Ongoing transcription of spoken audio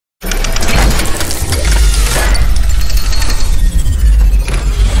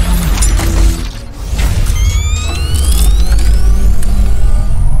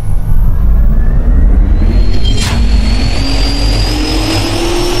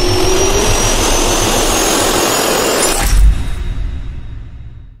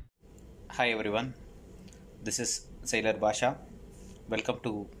This is Sailor Basha. Welcome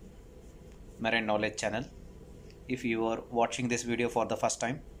to Marine Knowledge channel. If you are watching this video for the first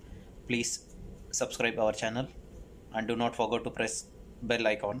time, please subscribe our channel and do not forget to press bell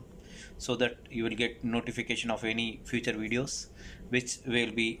icon so that you will get notification of any future videos which we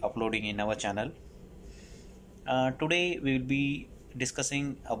will be uploading in our channel. Today we will be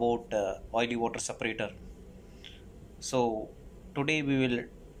discussing about oily water separator. So today we will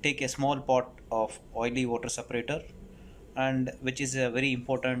take a small part of oily water separator, and which is a very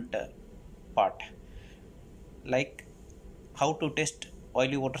important part, like how to test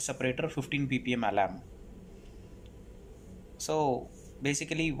oily water separator 15 ppm alarm. So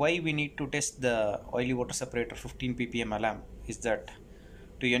basically why we need to test the oily water separator 15 ppm alarm is that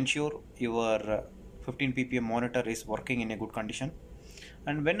to ensure your 15 ppm monitor is working in a good condition,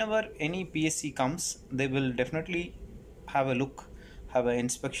 and whenever any PSC comes, they will definitely have an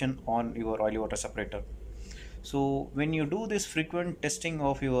inspection on your oily water separator. So when you do this frequent testing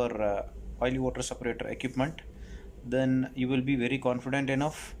of your oily water separator equipment, then you will be very confident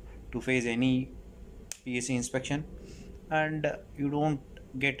enough to face any PSC inspection, and you don't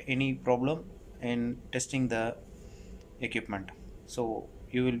get any problem in testing the equipment. So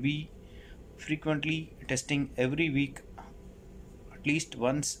you will be frequently testing every week. At least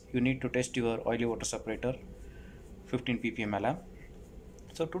once you need to test your oily water separator 15 ppm alarm.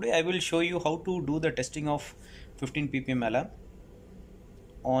 So today I will show you how to do the testing of 15 ppm alarm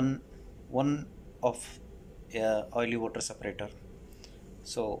on one of oily water separator.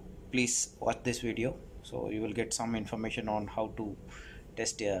 So please watch this video so you will get some information on how to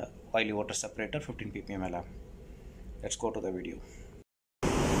test a oily water separator 15 ppm alarm. Let's go to the video.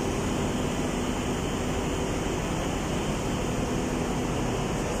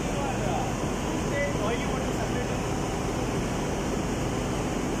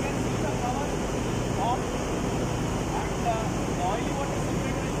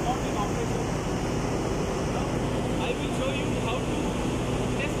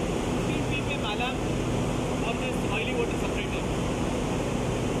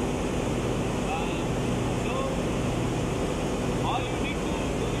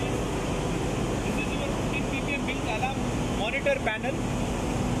 Panel,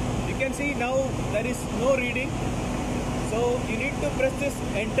 you can see now there is no reading, so you need to press this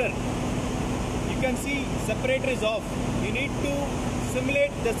enter. You can see separator is off. You need to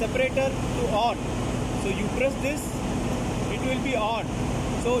simulate the separator to on, so you press this, it will be on.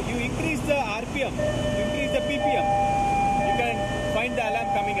 So you increase the RPM, increase the PPM, you can find the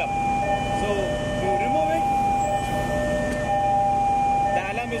alarm coming up. So